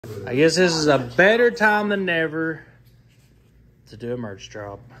I guess this is a better time than ever to do a merch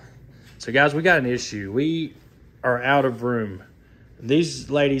drop. So guys, we got an issue. We are out of room. These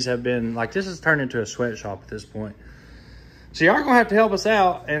ladies have been, like, this has turned into a sweatshop at this point. So y'all are gonna have to help us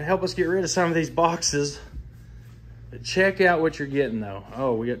out and help us get rid of some of these boxes. But check out what you're getting though.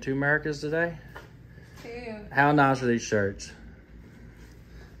 Oh, we got 2 Americas today? 2. How nice are these shirts?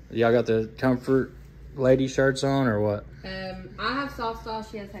 Y'all got the comfort lady shirts on or what? I have soft style,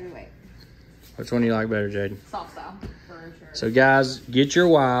 she has heavyweight. Which one do you like better, Jaden? Soft style, for sure. So guys, get your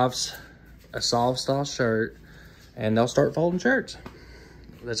wives a soft style shirt and they'll start folding shirts.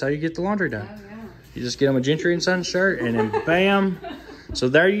 That's how you get the laundry done. Oh, yeah. You just get them a Gentry and Sons shirt and then bam. So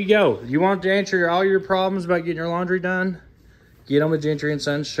there you go. You want to answer all your problems about getting your laundry done? Get them a Gentry and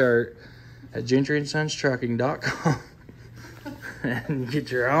Sons shirt at gentryandsonstrucking.com and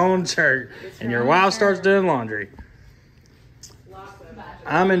get your own shirt and your wife starts doing laundry.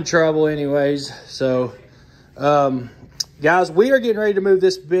 I'm in trouble anyways. So, guys, we are getting ready to move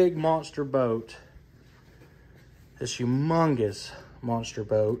this big monster boat. This humongous monster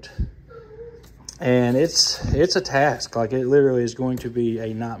boat. And it's a task. Like, it literally is going to be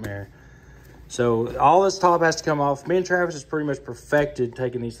a nightmare. So all this top has to come off. Me and Travis has pretty much perfected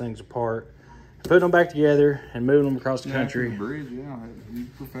taking these things apart, putting them back together, and moving them across the country. The bridge, yeah, you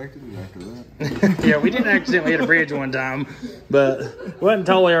perfected it after that. Yeah, we didn't accidentally hit a bridge one time, but it wasn't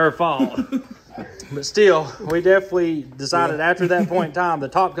totally our fault. But still, we definitely decided after that point in time, the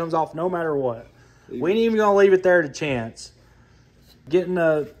top comes off no matter what. We ain't even gonna leave it there to chance. Getting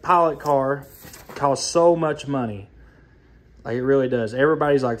a pilot car costs so much money. Like, it really does.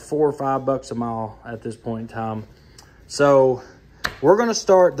 Everybody's like $4 or $5 a mile at this point in time. So we're going to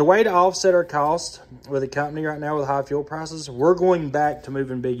start, the way to offset our cost with a company right now with high fuel prices, we're going back to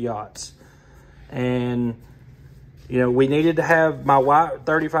moving big yachts. And, you know, we needed to have, my white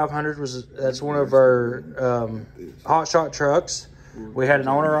 3500 that's one of our hot shot trucks. We had an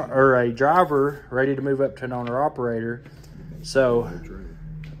owner or a driver ready to move up to an owner operator. So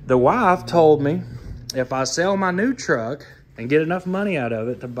the wife told me if I sell my new truck and get enough money out of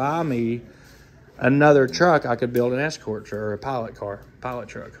it to buy me another truck, I could build an escort truck or a pilot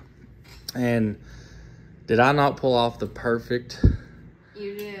truck. And did I not pull off the perfect?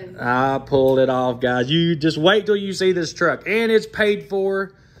 You did. I pulled it off, guys. You just wait till you see this truck. And it's paid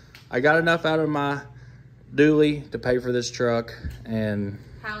for. I got enough out of my dually to pay for this truck. And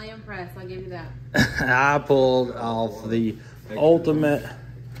Highly impressed, I'll give you that. I pulled off the ultimate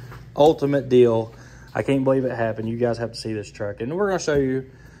deal. I can't believe it happened. You guys have to see this truck. And we're going to show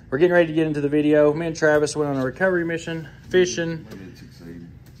you. We're getting ready to get into the video. Me and Travis went on a recovery mission, fishing. We did succeed.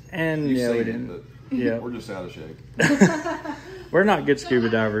 And yeah, we didn't. Yeah. We're just out of shape. We're not good scuba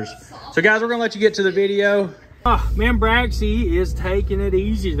divers. So guys, we're going to let you get to the video. Me and Braxy is taking it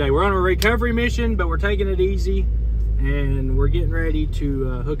easy today. We're on a recovery mission, but we're taking it easy. And we're getting ready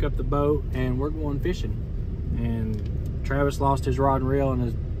to hook up the boat and we're going fishing. And Travis lost his rod and reel and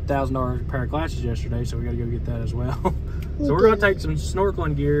his $1,000 pair of glasses yesterday, so we got to go get that as well. So we're going to take some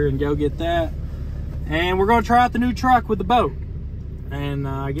snorkeling gear and go get that. And we're going to try out the new truck with the boat. And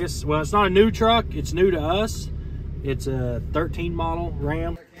I guess, well, it's not a new truck. It's new to us. It's a 13 model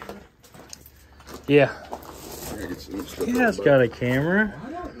Ram. Yeah. Yeah, it's got a camera.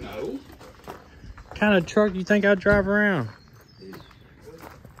 I don't know. What kind of truck do you think I'd drive around?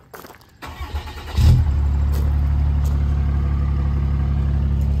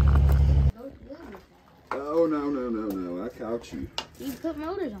 Oh, no. I caught you. You put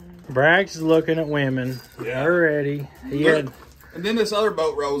motors on them. Brax is looking at women. Yeah. Already. He had... And then this other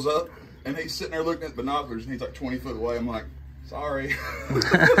boat rolls up, and he's sitting there looking at binoculars, and he's like 20 foot away. I'm like, sorry.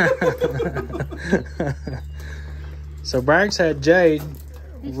 So Brax had Jade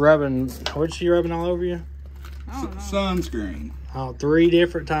rubbing, what's she rubbing all over you? Sunscreen. Oh, 3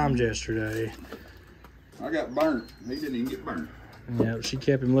 different times yesterday. I got burnt. He didn't even get burnt. Yeah, she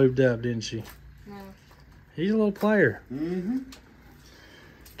kept him lubed up, didn't she? No. He's a little player. Mm-hmm.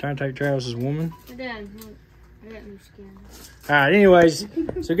 Trying to take Travis's woman. Dad, look, I got new skin. All right, anyways.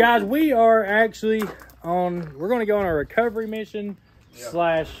 So, guys, we are actually on, we're going to go on a recovery mission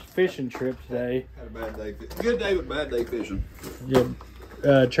 / fishing trip today. Had a bad day. Good day, but bad day fishing.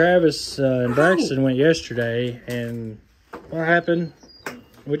 Yeah. Travis and Braxton went yesterday, and what happened?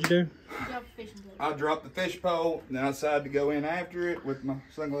 What'd you do? I dropped the fish pole, and then I decided to go in after it with my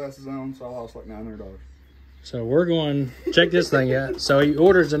sunglasses on, so I lost like $900. So we're going, check this thing out. So he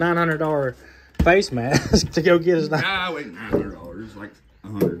orders a $900 face mask to go get his. Nah, wait, $900. It's like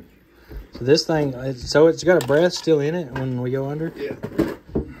 $100. So this thing, so it's got a breath still in it when we go under? Yeah.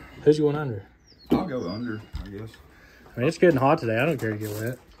 Who's going under? I'll go under, I guess. I mean, it's getting hot today. I don't care to get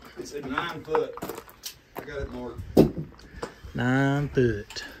wet. It's a 9 foot. I got it marked. 9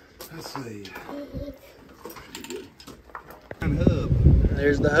 foot. Let's see. Hub.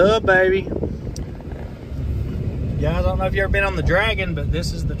 There's the hub, baby. Guys, I don't know if you ever been on the Dragon, but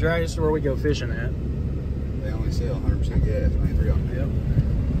this is the Dragon. This is where we go fishing at. They only sell 100% gas, 23 on Yep.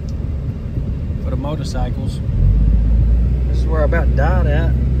 For the motorcycles. This is where I about died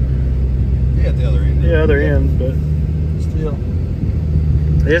at. Yeah, at the other end. Yeah, other end, but still.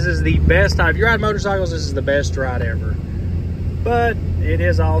 This is the best time. If you ride motorcycles, this is the best ride ever. But it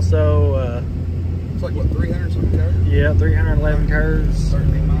is also... it's like, what, 300 something curves? Yeah, 311 curves.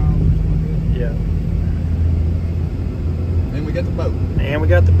 13 miles or something like Yeah. that. Then we got the boat. And we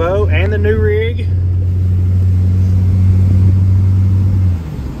got the boat and the new rig.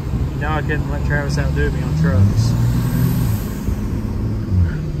 No, I couldn't let Travis outdo me on trucks.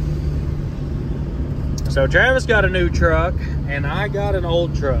 So Travis got a new truck and I got an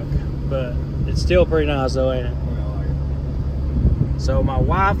old truck, but it's still pretty nice though, ain't it? So my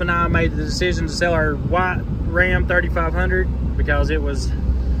wife and I made the decision to sell our white Ram 3500 because it was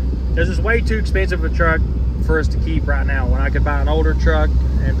just way too expensive a truck for us to keep right now when I could buy an older truck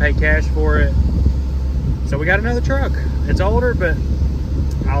and pay cash for it. So we got another truck. It's older, but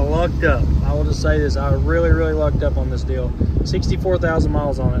I lucked up. I will just say this, I really, really lucked up on this deal. 64,000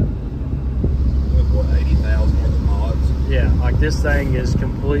 miles on it. With what, 80,000 worth of mods? Yeah, like this thing is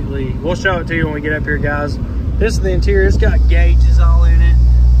completely, we'll show it to you when we get up here, guys. This is the interior. It's got gauges all in it.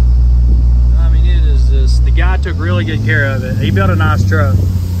 I mean, it is just, the guy took really good care of it. He built a nice truck. It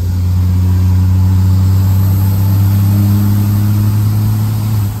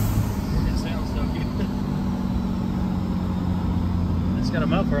sounds so good. It's got a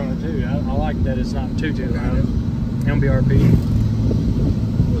muffler on it too. I like that it's not too loud. MBRP.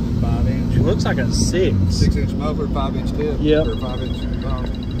 Was it 5 inch? It looks like a 6. 6 inch muffler, 5 inch tip. Yep. Or 5 inch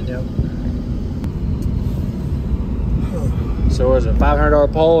bottom. Yep. So was it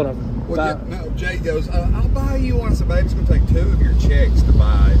 $500 pole and a Well, yeah, no, Jay goes, I'll buy you one. I said, babe, it's going to take 2 of your checks to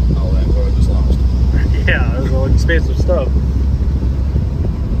buy all that. So I just lost. Yeah, it was all expensive stuff.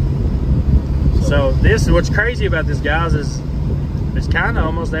 So this is what's crazy about this, guys, is it's kind of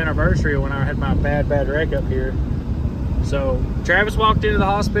almost the anniversary of when I had my bad wreck up here. So Travis walked into the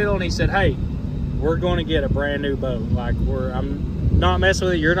hospital and he said, hey, we're going to get a brand new boat. Like, I'm not messing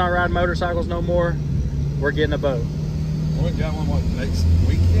with it. You're not riding motorcycles no more. We're getting a boat. We got one, what, next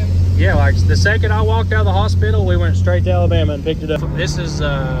weekend? Yeah, like the second I walked out of the hospital, we went straight to Alabama and picked it up. This is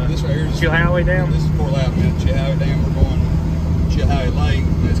this right here is Chilhowie Dam. This is Fort Loudon, Chilhowie Dam. We're going Chilhowie Lake,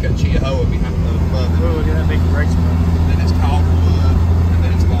 and it's got Chilhowie behind above it. Oh, look at that big race boat. Then it's Calderwood, and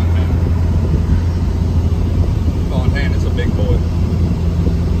then it's Fontaine. Fontaine is a big boy.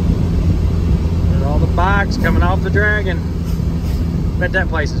 There's all the bikes coming off the Dragon. Bet that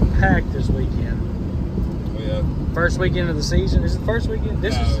place is packed this weekend. First weekend of the season. Is it the first weekend?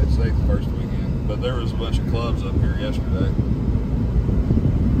 It's the first weekend, but there was a bunch of clubs up here yesterday.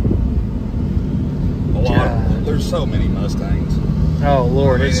 There's so many Mustangs. Oh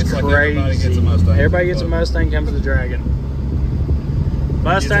Lord, I mean, it's like crazy. everybody gets a Mustang. Everybody gets a Mustang, comes to the Dragon.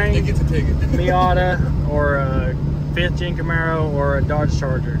 Mustang, it gets a ticket. Miata, or a 5th Gen Camaro, or a Dodge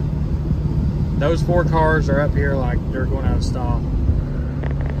Charger. Those 4 cars are up here like they're going out of style.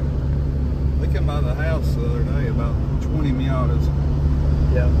 They come by the house the other day, about 20 Miatas.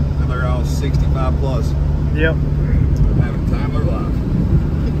 Yep. And they're all 65 plus. Yep. Having the time of their life.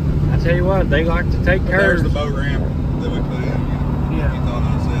 I tell you what, they like to take curves. There's the boat ramp that we put in. Yeah. You thought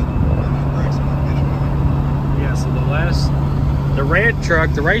I said, Braxton, yeah, so the red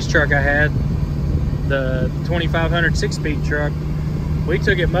truck, the race truck I had, the 2500 6-speed truck, we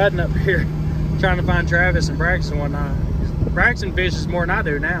took it mudding up here trying to find Travis and Braxton one night. Braxton fishes more than I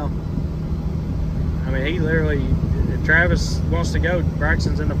do now. I mean, he literally, if Travis wants to go,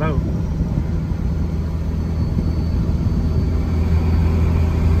 Braxton's in the boat.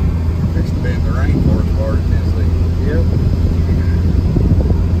 It's to be in the rainforest part of Tennessee. Yep.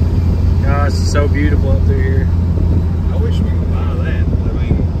 Oh, it's so beautiful up through here. I wish we could buy that. I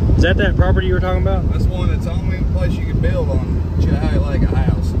mean, is that property you were talking about? That's one that's the only place you can build on Chilhowie Lake a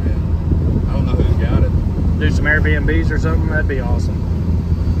house. And I don't know who's got it. Do some Airbnbs or something? That'd be awesome.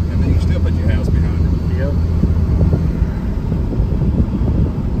 And then you can still put your house behind it. Yep.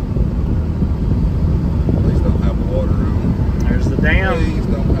 Please don't have the water room. There's the dam. Please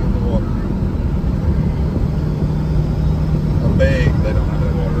don't have the water room. I beg they don't have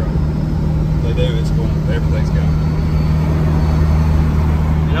that water room. If they do, it's going. Everything's gone.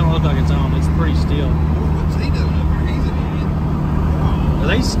 It don't look like it's on. It's pretty still. What's he doing up here? He's an idiot. Are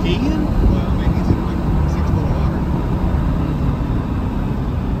they skiing? Well, I mean, he's in like 6 foot of water.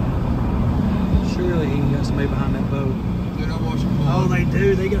 got somebody behind that boat. Dude, I'm watching. Oh, they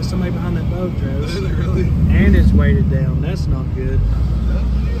do. They got somebody behind that boat, Travis. Do they really? And it's weighted down. That's not good.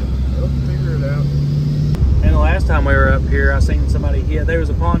 They'll figure it out. And the last time we were up here, I seen somebody hit. There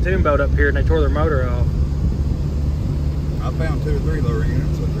was a pontoon boat up here, and they tore their motor off. I found 2 or 3 lower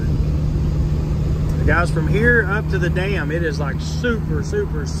units up there. Guys, from here up to the dam, it is like super,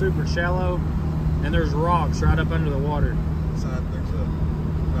 super, super shallow, and there's rocks right up under the water. Inside there's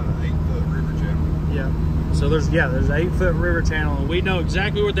about an 8-foot river channel. Yeah. So there's an 8-foot river channel, and we know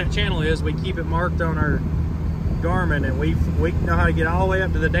exactly what that channel is. We keep it marked on our Garmin, and we know how to get all the way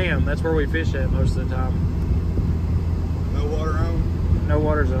up to the dam. That's where we fish at most of the time. No water on? No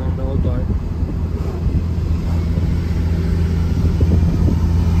water zone, don't look like.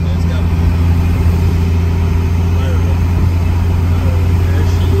 Let's go. There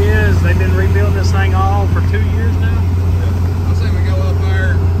she is. They've been rebuilding this thing all for 2 years now. I say we go up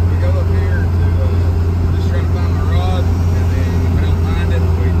there. We go up here to just try to find my rod, and then if we don't find it,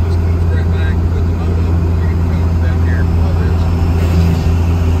 we just come straight back, put the boat up, and we can come down here and pull this.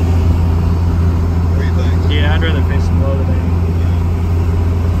 What do you think? Yeah, I'd rather fish below the dam.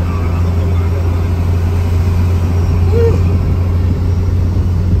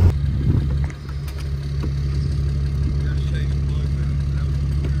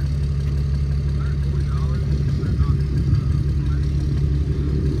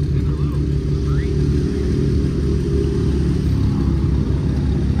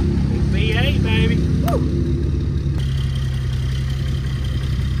 V8, baby. Woo.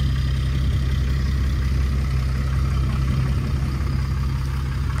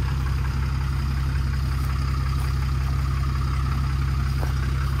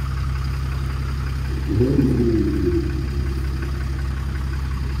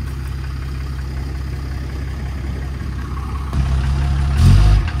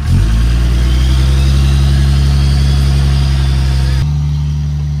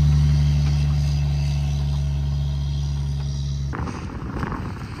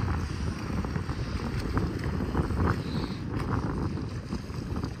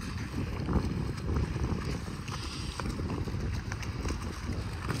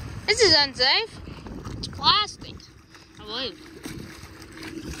 This is unsafe. It's plastic, I believe.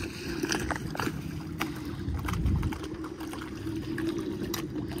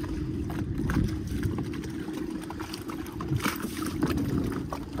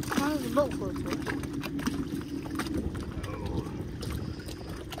 How does the boat float through?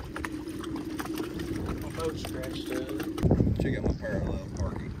 My boat's scratched up. Check out my parallel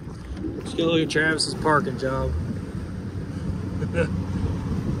parking. Let's go look at Travis's parking job.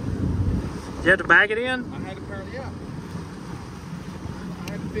 Did you have to back it in? I had to parallel, yeah. I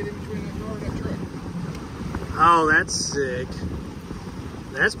had to fit in between that car and that truck. Oh, that's sick.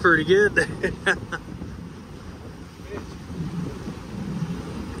 That's pretty good.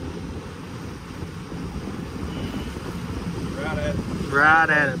 Right at it. Right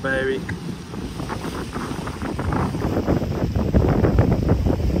at it, baby.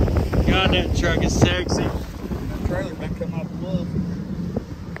 God, that truck is sexy. That trailer been coming off the bluff.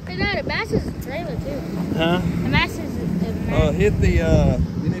 Hey, Dad, it matches the trailer too. Huh? It matches the map. Hit the,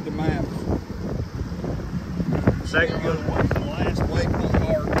 you need the map. Second Go to one. the last waypoint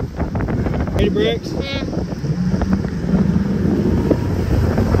mark. Ready, Bricks? Yeah.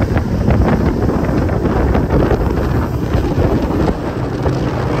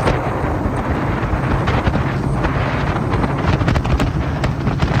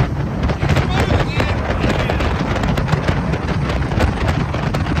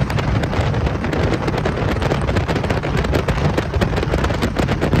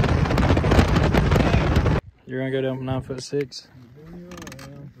 You're gonna go down from 9'6".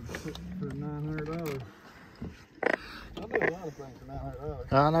 For $900. I'll do a lot of things for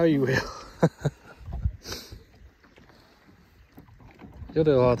 $900. I know you will. You'll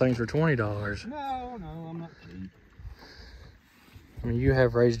do a lot of things for $20. No, I'm not cheap. I mean, you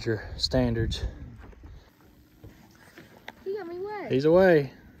have raised your standards. He got me wet. He's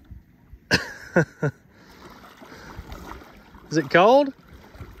away. Is it cold?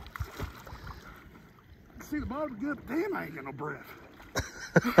 See, the bottom's good, but damn, I ain't got no breath.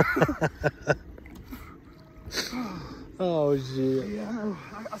 Oh, shit. Yeah, I know.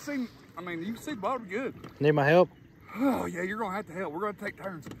 I mean, you can see the bottom's good. Need my help? Oh, yeah, you're going to have to help. We're going to take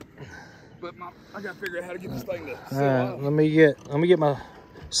turns. But I got to figure out how to get this thing to All seal right, off. let me get my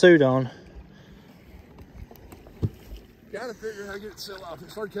suit on. Got to figure out how to get it sealed off. It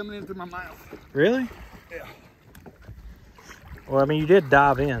started coming in through my mouth. Really? Yeah. Well, I mean, you did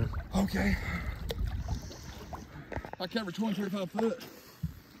dive in. Okay. I covered 20, 25 foot.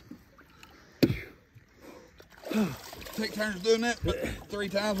 Take turns doing that, but 3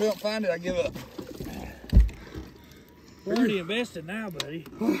 times we don't find it, I give up. We're already invested now, buddy.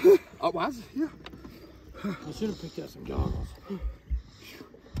 Oh, yeah. I should have picked up some goggles.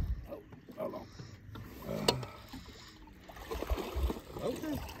 Oh, hold on.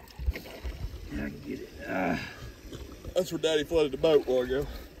 Okay. I can get it. That's where Daddy flooded the boat a while ago.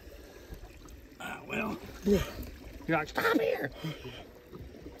 Well, you're like, stop here.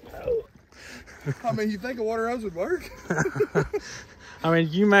 Oh. I mean, you think a water hose would work? I mean,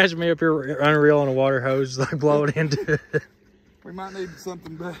 can you imagine me up here unreal on a water hose, like blowing into it? We might need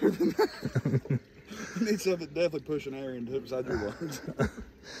something better than that. You need something definitely pushing air into it beside your lungs.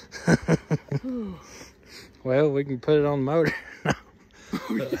 Well, we can put it on the motor.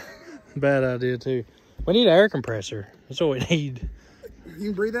 Bad idea, too. We need an air compressor. That's what we need. You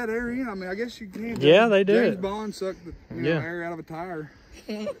can breathe that air in. I mean, I guess you can. Yeah, they do. James Bond sucked the air out of a tire.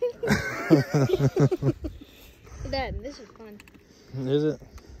 Dad, this is fun. Is it?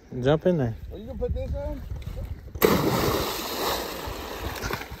 Jump in there. Are you going to put this on?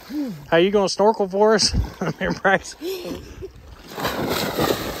 How you going to snorkel for us? I'm here, Braxton.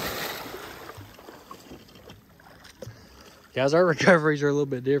 Guys, our recoveries are a little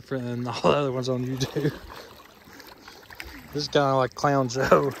bit different than all the other ones on YouTube. This is kind of like a clown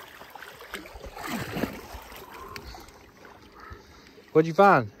show. What'd you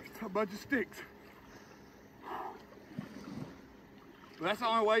find? A bunch of sticks. Well, that's the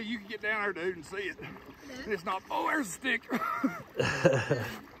only way you can get down there, dude, and see it. And it's not, oh, there's a stick.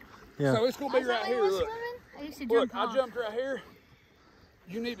 Yeah. So it's going to be right here, look. I used to Look, jump I jumped right here.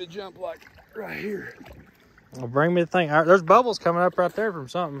 You need to jump like right here. Well, bring me the thing. There's bubbles coming up right there from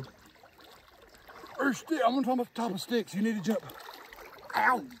something. Or stick. I'm gonna talk about the top of sticks. You need to jump.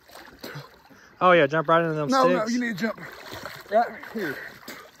 Ow! Oh yeah, jump right into them sticks. No, you need to jump right here.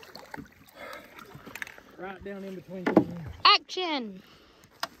 Right down in between. Action!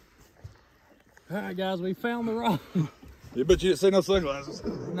 All right, guys, we found the rock. Yeah, but you didn't see no sunglasses.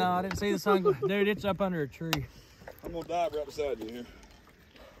 No, I didn't see the sunglasses. Dude, it's up under a tree. I'm gonna dive right beside you here.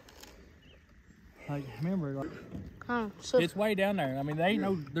 Like, remember, like, So it's way down there. I mean,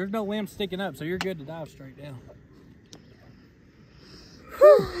 there's no limbs sticking up, so you're good to dive straight down.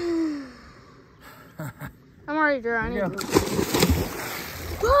 I'm already dry.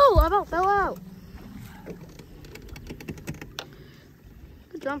 Whoa! I about fell out.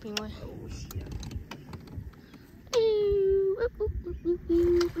 Good jumping way. Oh shit!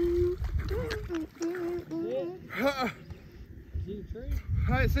 See the tree?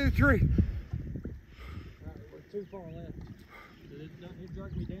 I didn't see the tree. Right, we're too far left. It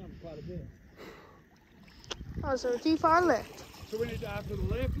dragged me down quite a bit. Oh, so too far left. So we need to dive to the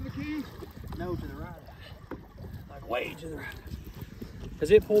left of the key? No, to the right. Like way to the right.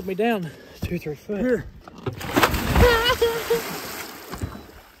 Because it pulled me down 2-3 foot. Here.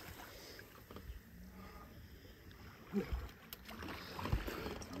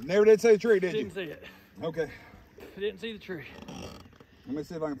 Never did see the tree, did you? Didn't see it. Okay. I didn't see the tree. Let me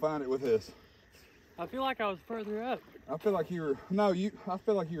see if I can find it with this. I feel like I was further up. I feel like you were, I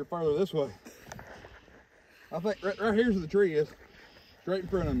feel like you were further this way. I think right here's where the tree is. Straight in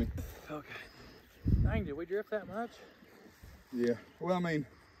front of me. Okay. Dang, did we drift that much? Yeah. Well, I mean,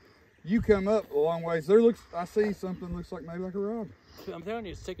 you come up a long ways. I see something looks like maybe like a rod. I'm telling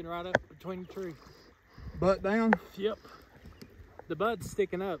you, it's sticking right up between the tree. Butt down? Yep. The bud's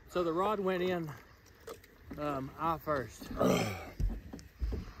sticking up, so the rod went in eye first.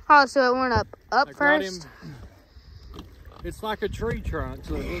 Oh, so it went up Like first? It's like a tree trunk,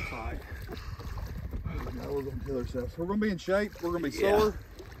 so it looks like. No, we're gonna kill ourselves. We're gonna be in shape. We're gonna be sore.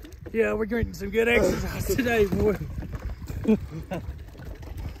 Yeah, we're getting some good exercise today, boy.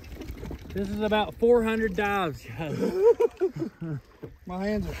 This is about 400 dives, guys. My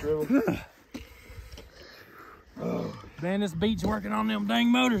hands are shriveled. Oh. Man, this beat's working on them dang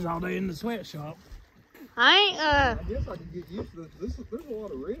motors all day in the sweatshop. I guess I could get used to this. There's a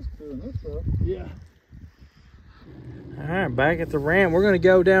lot of risk doing this stuff. Yeah. All right, back at the ramp. We're going to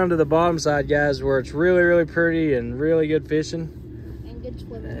go down to the bottom side, guys, where it's really, really pretty and really good fishing. and good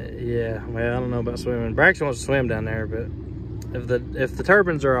swimming. Yeah, well, I don't know about swimming. Braxton wants to swim down there, but if the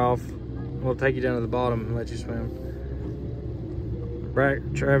turbines are off, we'll take you down to the bottom and let you swim.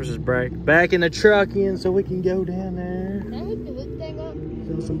 Travis is back in the truck in so we can go down there. Can I hook the hook thing up?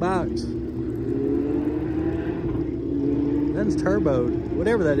 Fill some box. That's turboed.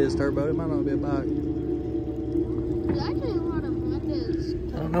 Whatever that is, turboed. It might not be a box. There's actually a lot of windows.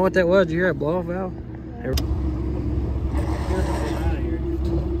 I don't know what that was. Did you hear that blow off valve?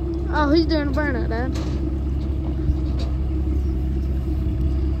 Oh, he's doing a burnout, Dad.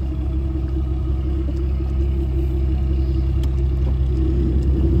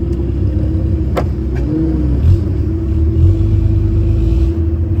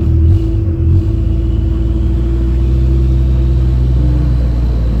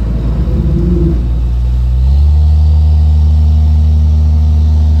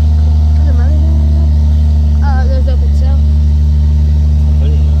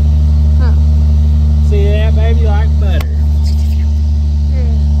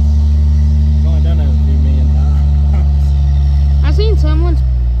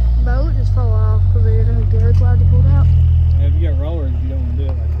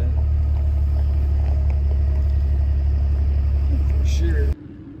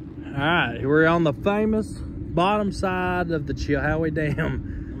 All right, we're on the famous bottom side of the Chilhowie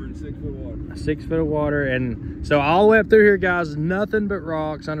Dam. We're in 6 foot water. 6 foot of water, and so all the way up through here, guys, nothing but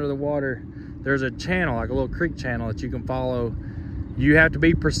rocks under the water. There's a channel, like a little creek channel that you can follow. You have to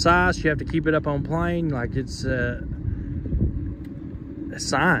be precise. You have to keep it up on plane, like it's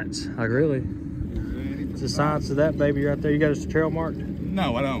science, like really. It's the science of that baby right there. You got a trail marked?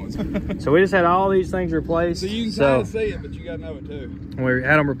 No, I don't. So we just had all these things replaced. So you can kind of see it, but you got to know it too. When we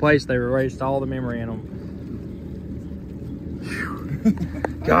had them replaced, they erased all the memory in them.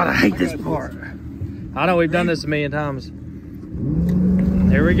 God, I hate this part. I know we've done this a million times.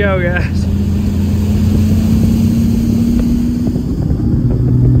 Here we go, guys.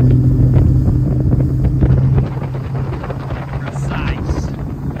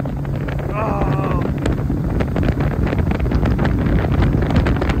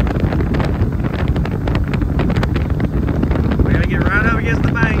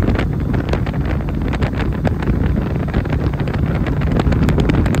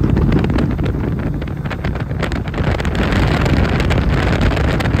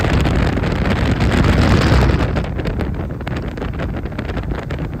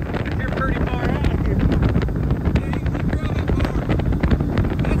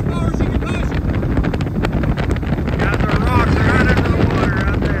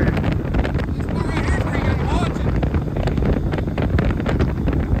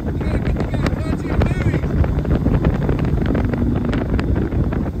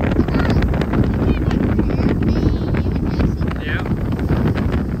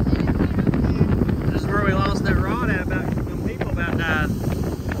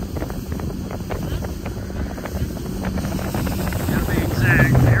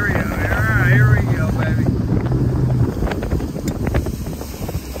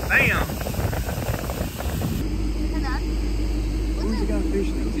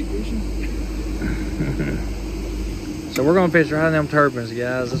 So we're gonna fish right in them turbines,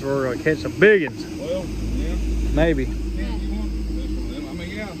 guys. That's where we're gonna catch some big ones. Well, yeah. Maybe. Yeah, you want to fish one of them. I mean,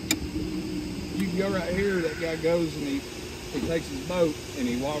 yeah. You can go right here. That guy goes and he takes his boat and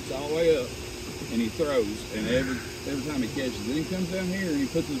he walks all the way up and he throws. And every time he catches it, then he comes down here and he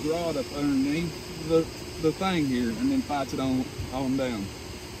puts his rod up underneath the thing here and then fights it on down.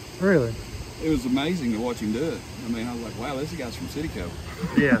 Really? It was amazing to watch him do it. I mean, I was like, wow, this guy's from Cityco.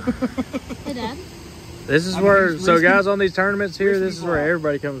 Yeah. Hey, Dad. This is where, so guys, on these tournaments here, this is where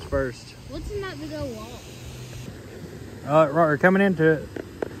everybody comes first. What's in that big old wall? Right, we're coming into it.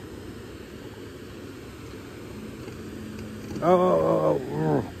 Oh.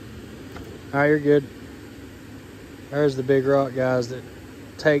 All right, you're good. There's the big rock, guys, that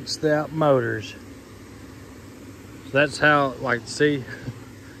takes out motors. So that's how, like, see,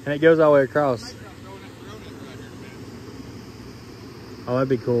 and it goes all the way across. Oh, that'd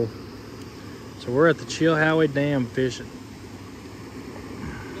be cool. So we're at the Chilhowie Dam fishing.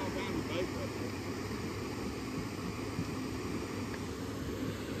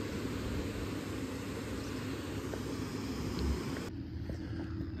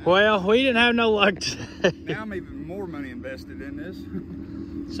 Well, we didn't have no luck today. Now I'm even more money invested in this.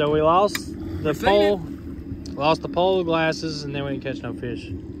 So we lost the pole, the glasses, and then we didn't catch no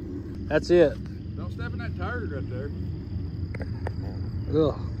fish. That's it. Don't step in that turd right there.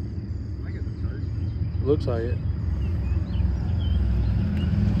 Ugh. Looks like it.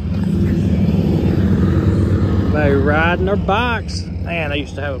 They riding their bikes. Man, they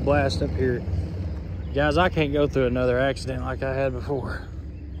used to have a blast up here. Guys, I can't go through another accident like I had before.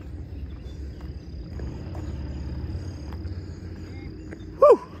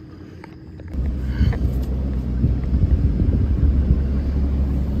 Woo!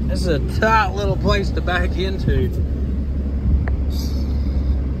 This is a tight little place to back into.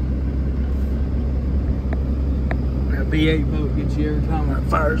 V8 boat gets you every time it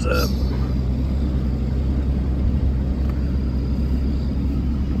fires up.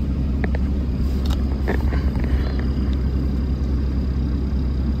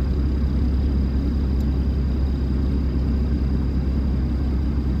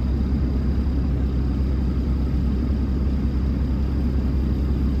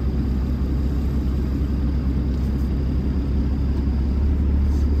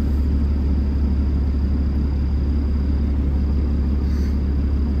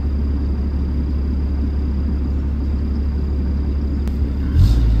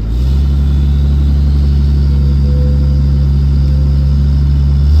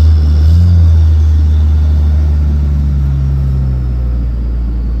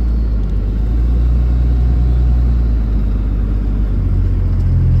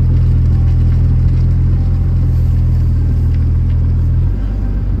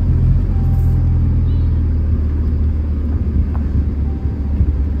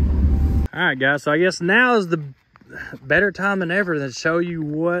 right, guys. So I guess now is the better time than ever to show you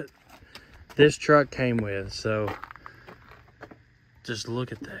what this truck came with. So just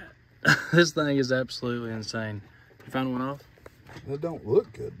look at that. This thing is absolutely insane. You found one off? It don't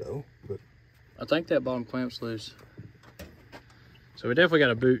look good though, but I think that bottom clamp's loose. So we definitely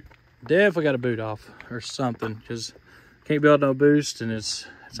got a boot. Definitely got a boot off or something, because can't build no boost and it's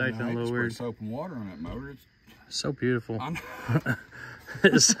acting a little weird. Soap and water on that motor. It's so beautiful.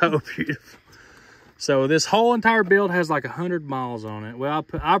 It's so beautiful. So this whole entire build has like 100 miles on it. Well,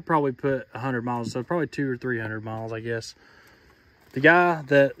 I probably put 100 miles, so probably 200 or 300 miles, I guess. The guy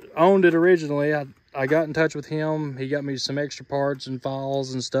that owned it originally, I got in touch with him. He got me some extra parts and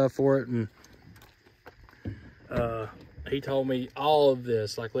files and stuff for it, and he told me all of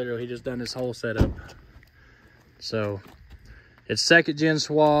this. Like literally, he just done this whole setup. So it's 2nd gen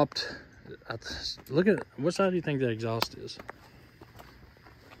swapped. Look at, what side do you think that exhaust is?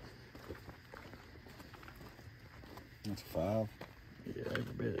 That's 5. Yeah, every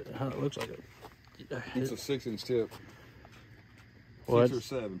bit. It looks like it. It's a 6-inch tip. What? 6 or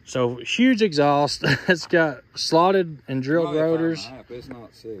 7. So huge exhaust. It's got slotted and drilled Probably rotors. 5.5. It's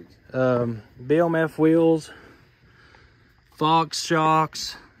not 6. BMF wheels, Fox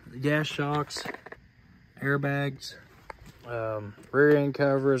shocks, gas shocks, airbags, rear end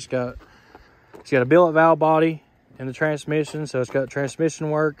cover. It's got a billet valve body in the transmission, so it's got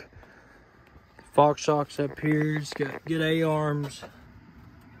transmission work. Fox shocks up here. It's got good A-arms.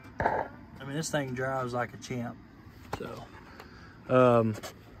 I mean, this thing drives like a champ. So,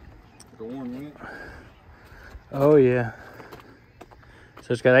 oh yeah.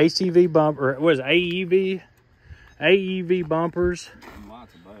 So it's got ACV bumper. What is it? AEV bumpers.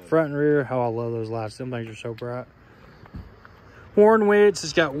 Front and rear. Oh, I love those lights. Them things are so bright. Warren widths.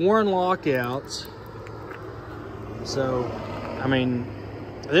 It's got Warren lockouts. So, I mean,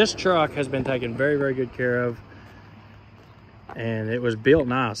 this truck has been taken very, very good care of. And it was built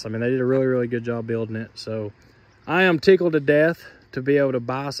nice. I mean, they did a really, really good job building it. So, I am tickled to death to be able to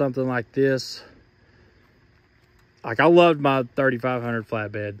buy something like this. Like, I loved my 3500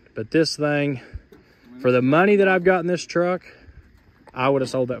 flatbed. But this thing, for the money that I've got in this truck, I would have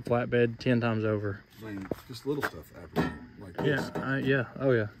sold that flatbed 10 times over. I mean, just little stuff happening like this. Yeah, yeah,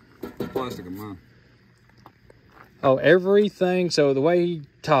 oh yeah. Plastic of mine. Oh, everything. So the way he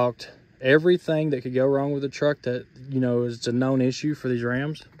talked, everything that could go wrong with the truck that, you know, is a known issue for these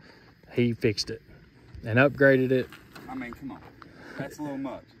Rams, he fixed it and upgraded it. I mean, come on. That's a little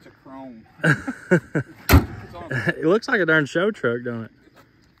much. It's a chrome. It looks like a darn show truck, don't it?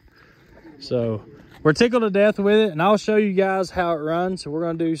 So we're tickled to death with it, and I'll show you guys how it runs. So we're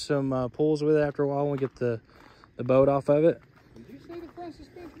going to do some pulls with it after a while when we get the boat off of it. Did you see the front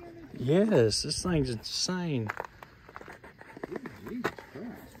suspension on it? Yes, this thing's insane. Jesus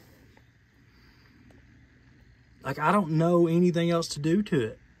Christ. Like, I don't know anything else to do to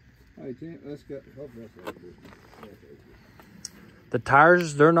it. Hey, Tim, let's go. The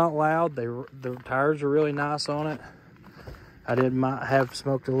tires, they're not loud. The tires are really nice on it. I might have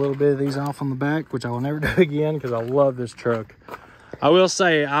smoked a little bit of these off on the back, which I will never do again because I love this truck. I will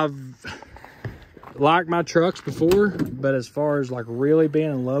say I've liked my trucks before, but as far as like really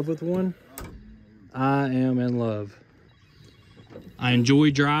being in love with one, I am in love. I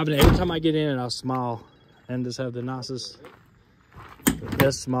enjoy driving it. Every time I get in it, I'll smile and just have the nicest,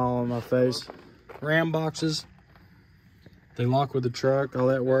 best smile on my face. Ram boxes, they lock with the truck, all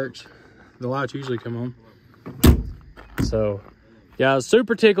that works. The lights usually come on. So, guys,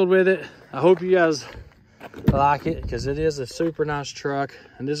 super tickled with it. I hope you guys like it because it is a super nice truck,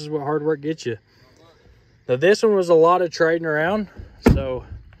 and this is what hard work gets you. Now, this one was a lot of trading around. So,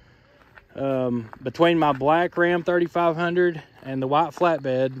 between my black Ram 3500 and the white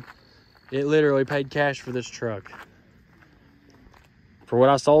flatbed, it literally paid cash for this truck. For what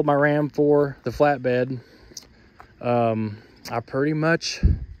I sold my Ram for, the flatbed, I pretty much...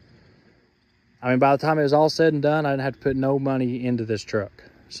 I mean, by the time it was all said and done, I didn't have to put no money into this truck.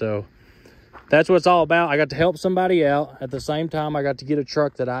 So that's what it's all about. I got to help somebody out. At the same time, I got to get a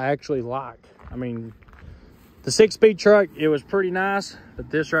truck that I actually like. I mean, the 6-speed truck, it was pretty nice.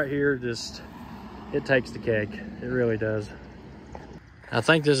 But this right here, just, it takes the cake. It really does. I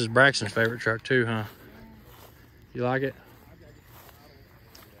think this is Braxton's favorite truck too, huh? You like it?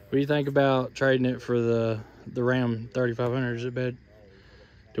 What do you think about trading it for the Ram 3500? Is it bad?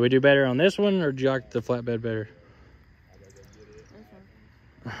 Do we do better on this one, or do you like the flatbed better?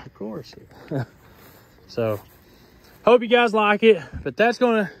 Of course. So, hope you guys like it. But that's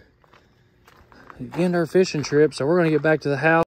going to end our fishing trip. So we're going to get back to the house.